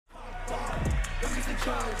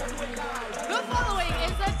The following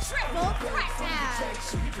is a triple threat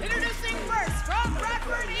match. Introducing first from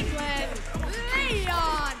Bradford, England,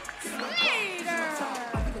 Leon Slater.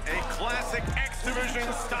 A classic X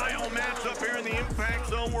Division style matchup here in the Impact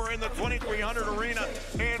Zone. We're in the 2300 arena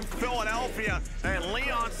in Philadelphia, and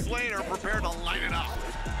Leon Slater prepared to light it up.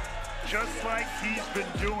 Just like he's been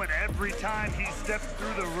doing every time he steps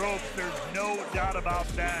through the ropes, there's no doubt about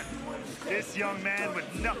that. This young man with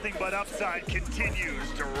nothing but upside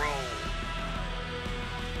continues to roll.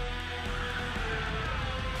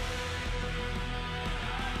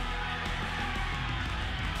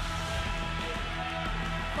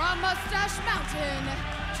 From Mustache Mountain,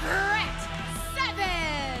 Trent 7.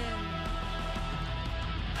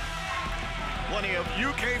 Plenty of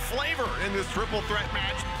UK flavor in this triple threat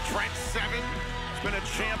match. Trent 7 has been a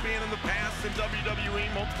champion in the past in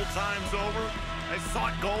WWE multiple times over. They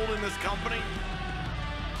sought gold in this company.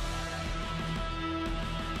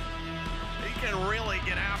 He can really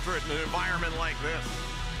get after it in an environment like this.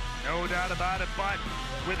 No doubt about it, but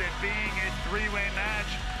with it being a three-way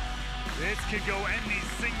match, this could go any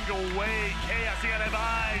single way. Chaos, you gotta have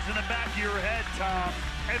eyes in the back of your head, Tom,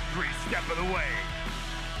 every step of the way.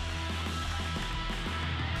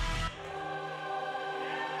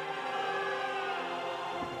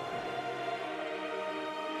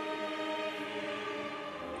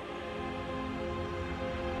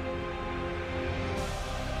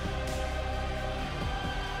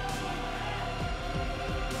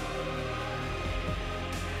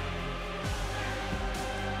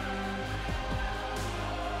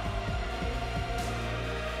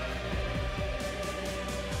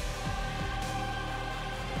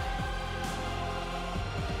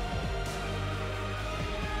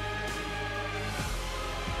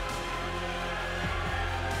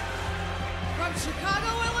 From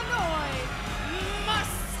Chicago, Illinois,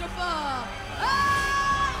 Mustafa.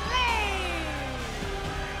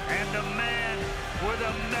 And the man with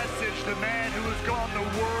a message, the man who has gone the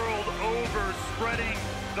world over, spreading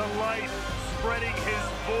the light, spreading his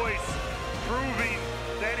voice, proving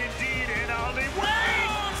that indeed in Ali.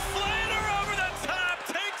 Oh, Slater over the top,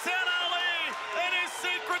 takes out Ali and his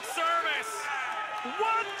Secret Service.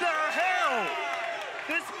 What the hell?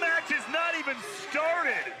 This match is not even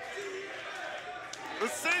started. The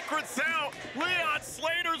secret's out. Leon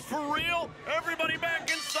Slater's for real. Everybody back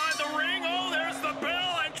inside the ring. Oh, there's the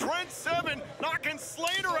bell. And Trent 7 knocking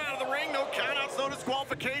Slater out of the ring. No countouts, no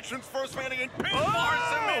disqualifications. First man to get pinned for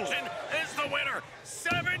submission is the winner.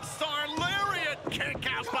 7-star lariat kick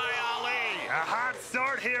out by Ali. A hot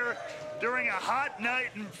start here during a hot night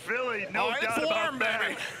in Philly. No doubt about that.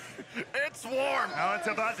 Baby. It's warm. Now it's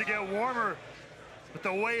about to get warmer. But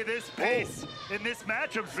the way this pace in this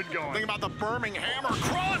matchup's been going. Think about the Birmingham hammer,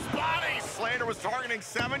 crossbody. Slater was targeting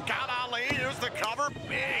 7, got Ali, here's the cover.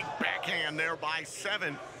 Big backhand there by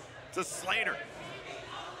 7 to Slater.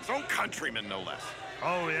 His own countryman, no less.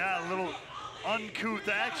 Oh yeah, a little uncouth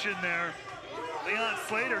action there. Leon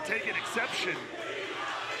Slater taking exception.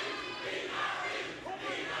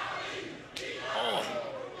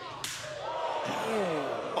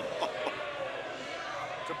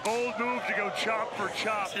 It's a bold move to go chop for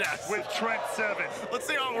chop with Trent 7. Let's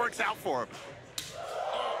see how it works out for him.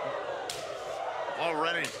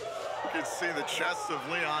 Already, you can see the chest of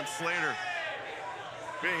Leon Slater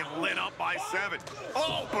being lit up by 7.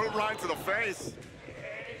 Oh, boot right to the face.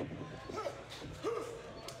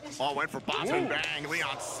 Oh, went for bop and bang.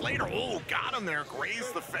 Leon Slater, oh, got him there,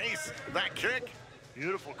 grazed the face. That kick.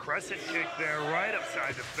 Beautiful crescent kick there, right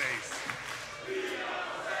upside the face.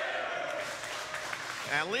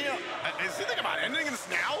 And Leo, is he thinking about ending this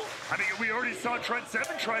now? I mean, we already saw Trent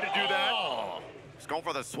 7 try to do that. Oh, he's going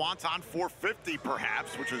for the Swanton 450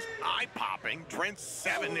 perhaps, which is eye-popping. Trent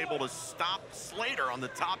 7 able to stop Slater on the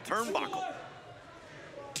top turnbuckle.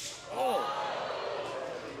 Oh.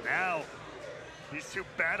 Now, these two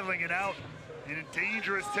battling it out in a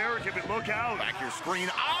dangerous territory, but look out. Back your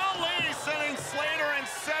screen, Ali sending Slater and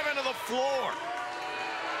 7 to the floor.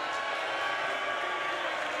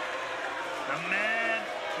 The man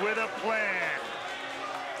with a plan.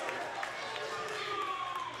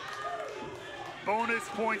 Bonus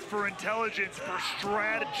points for intelligence, for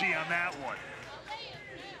strategy on that one.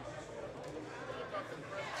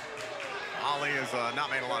 Ali has not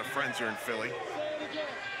made a lot of friends here in Philly.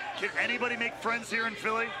 Can anybody make friends here in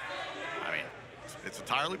Philly? I mean, it's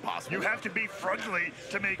entirely possible. You have to be friendly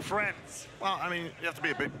to make friends. Well, I mean, you have to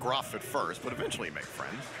be a bit gruff at first, but eventually you make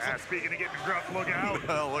friends. Speaking of getting gruff, look out.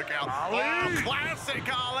 Look out. Ali. Oh, classic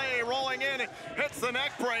Ali rolling in, hits the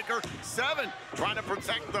neck breaker. 7 trying to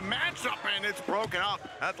protect the matchup, and it's broken up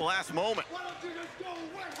at the last moment.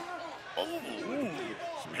 Oh.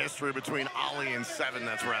 Some history between Ali and Seven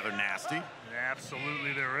that's rather nasty.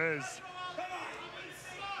 Absolutely there is.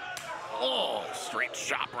 Oh, straight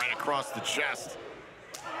shot right across the chest.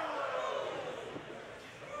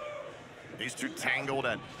 These two tangled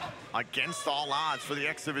and against all odds for the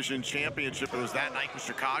X Division Championship. It was that night in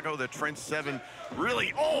Chicago that Trent Seven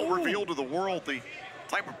really revealed to the world the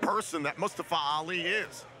type of person that Mustafa Ali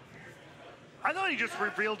is. I thought he just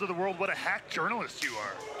revealed to the world what a hack journalist you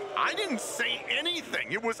are. I didn't say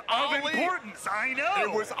anything. It was Of Ali. importance, I know.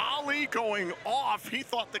 It was Ali going off. He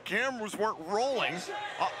thought the cameras weren't rolling.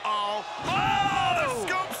 Uh-oh. Oh, the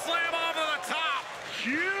scoop slam over the top.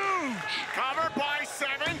 Huge. Covered by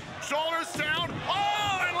Seven. Shoulders down.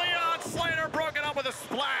 Oh, and Leon Slater broken up with a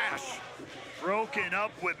splash. Broken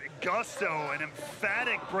up with gusto, an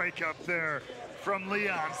emphatic breakup there from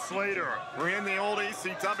Leon Slater. We're in the old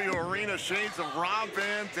ECW arena, shades of Rob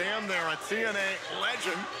Van Dam there, a TNA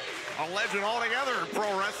legend. A legend altogether in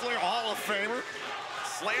pro wrestling, a Hall of Famer.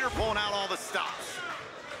 Slater pulling out all the stops.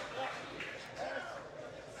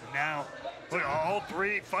 Now, look, all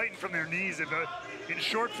three fighting from their knees. In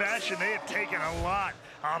short fashion, they have taken a lot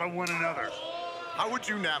out of one another. How would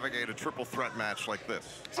you navigate a triple threat match like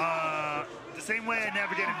this? The same way I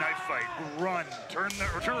navigate a knife fight. Run, turn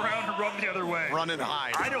around and run the other way. Run and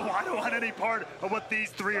hide. I don't want any part of what these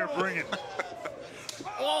three are bringing.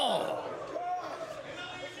 Oh!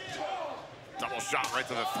 Double shot right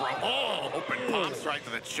to the throat. Oh! Open pops right to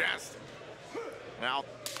the chest. Now,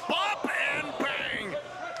 bop and bang!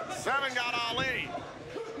 Seven got Ali.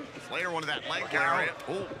 Slater wanted that leg carry.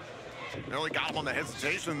 Oh! Nearly got him on the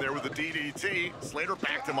hesitation there with the DDT. Slater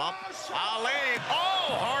backed him up. Ali!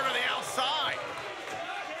 Oh! Hard on the outside.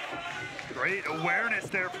 Great awareness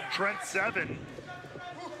there from Trent Seven.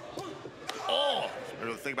 Oh!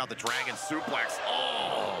 We're think about the dragon suplex.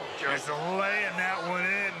 Oh! Just laying that one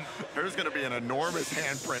in. There's going to be an enormous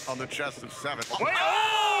handprint on the chest of Seven. Wait,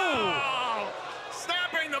 oh!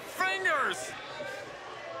 Snapping the fingers!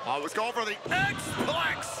 Oh, it was going for the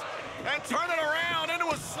X-Plex and turn it around into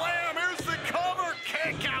a slam. Here's the cover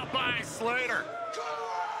kick out by Slater.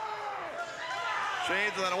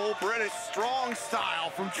 Shades of that old British strong style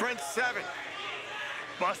from Trent Seven.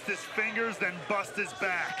 Bust his fingers, then bust his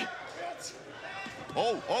back.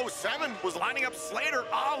 Oh, Seven was lining up Slater.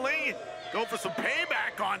 Ali going for some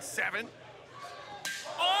payback on Seven.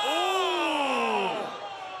 Oh!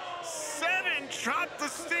 Seven chopped the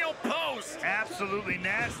steel post. Absolutely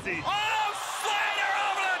nasty. Oh, Slater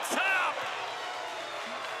over the top!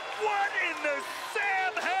 What in the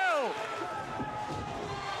Sam hell?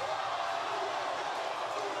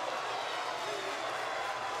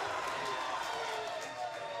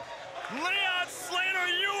 Leon Slater,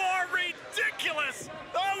 you are ridiculous!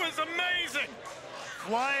 That was amazing!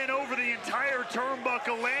 Flying over the entire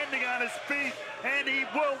turnbuckle, landing on his feet, and he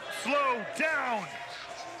won't slow down.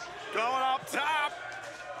 Going up top.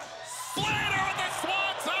 Slater with the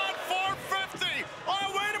Swanton 450.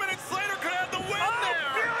 Oh, wait a minute. Slater could have the win there.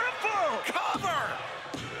 Beautiful. Cover.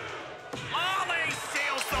 Ali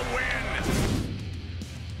seals the win.